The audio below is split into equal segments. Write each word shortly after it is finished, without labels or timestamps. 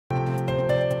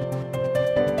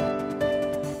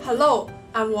Hello,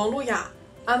 I'm Wang Lu Ya.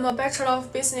 I'm a Bachelor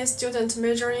of Business student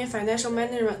majoring in Financial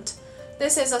Management.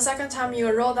 This is the second time in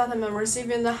a row that I'm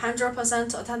receiving the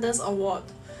 100% attendance award.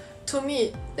 To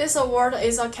me, this award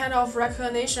is a kind of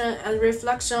recognition and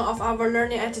reflection of our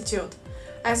learning attitude.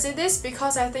 I say this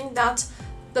because I think that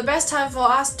the best time for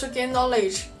us to gain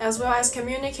knowledge as well as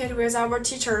communicate with our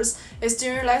teachers is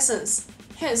during lessons.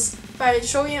 Hence, by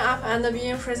showing up and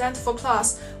being present for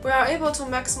class, we are able to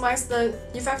maximize the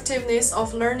effectiveness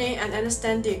of learning and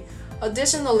understanding.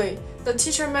 Additionally, the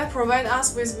teacher might provide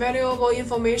us with valuable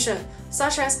information,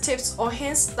 such as tips or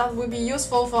hints that will be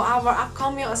useful for our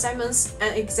upcoming assignments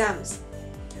and exams.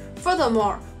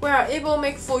 Furthermore, we are able to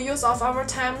make full use of our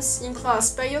times in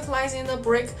class by utilizing the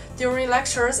break during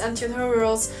lectures and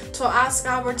tutorials to ask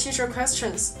our teacher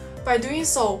questions. By doing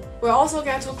so, we also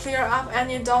get to clear up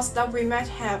any doubts that we might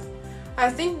have. I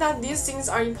think that these things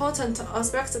are important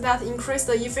aspects that increase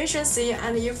the efficiency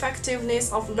and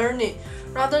effectiveness of learning,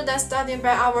 rather than studying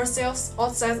by ourselves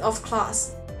outside of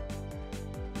class.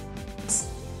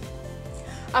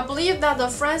 I believe that the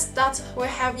friends that we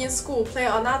have in school play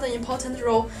another important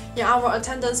role in our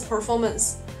attendance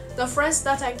performance. The friends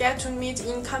that I get to meet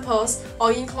in campus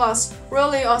or in class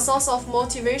really a source of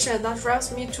motivation that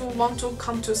drives me to want to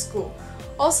come to school.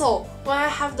 Also, when I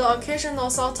have the occasional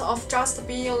thought of just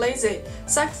being lazy,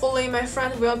 thankfully my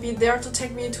friend will be there to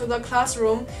take me to the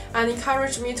classroom and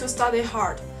encourage me to study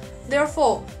hard.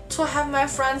 Therefore, to have my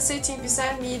friend sitting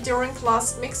beside me during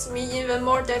class makes me even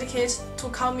more dedicated to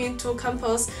coming to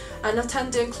campus and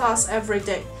attending class every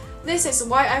day. This is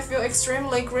why I feel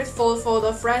extremely grateful for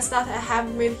the friends that I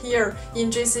have made here in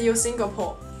JCU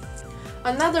Singapore.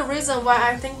 Another reason why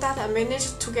I think that I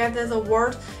managed to get this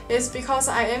award is because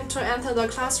I aim to enter the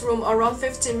classroom around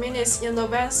 15 minutes in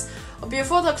advance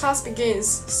before the class begins,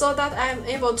 so that I am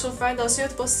able to find a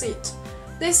suitable seat.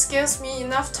 This gives me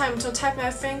enough time to tap my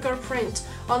fingerprint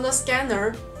on the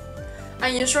scanner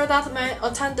and ensure that my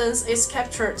attendance is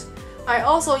captured. I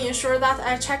also ensure that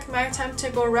I check my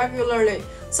timetable regularly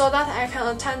so that I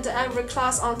can attend every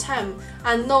class on time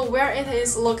and know where it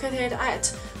is located at,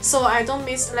 so I don't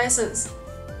miss lessons.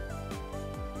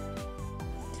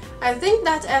 I think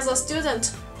that as a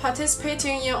student,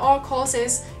 participating in all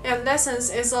courses and lessons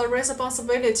is a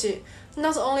responsibility,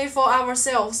 not only for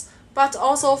ourselves, but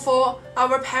also for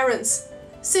our parents.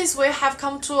 Since we have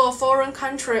come to a foreign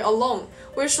country alone,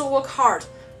 we should work hard,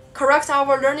 correct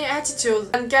our learning attitude,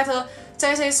 and get a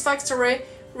satisfactory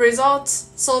results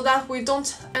so that we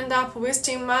don't end up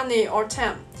wasting money or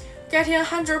time. Getting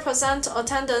 100%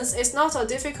 attendance is not a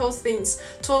difficult thing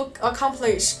to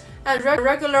accomplish, and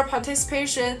regular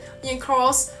participation in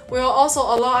course will also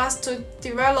allow us to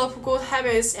develop good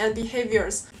habits and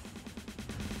behaviors,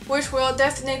 which will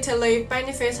definitely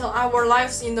benefit our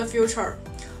lives in the future.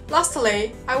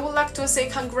 Lastly, I would like to say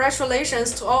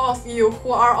congratulations to all of you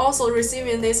who are also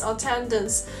receiving this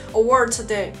attendance award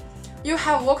today. You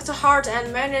have worked hard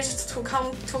and managed to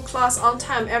come to class on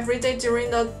time every day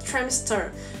during the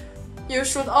trimester. You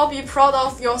should all be proud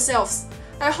of yourselves.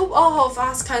 I hope all of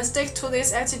us can stick to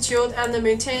this attitude and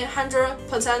maintain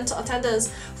 100%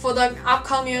 attendance for the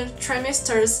upcoming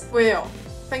trimesters well.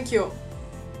 Thank you.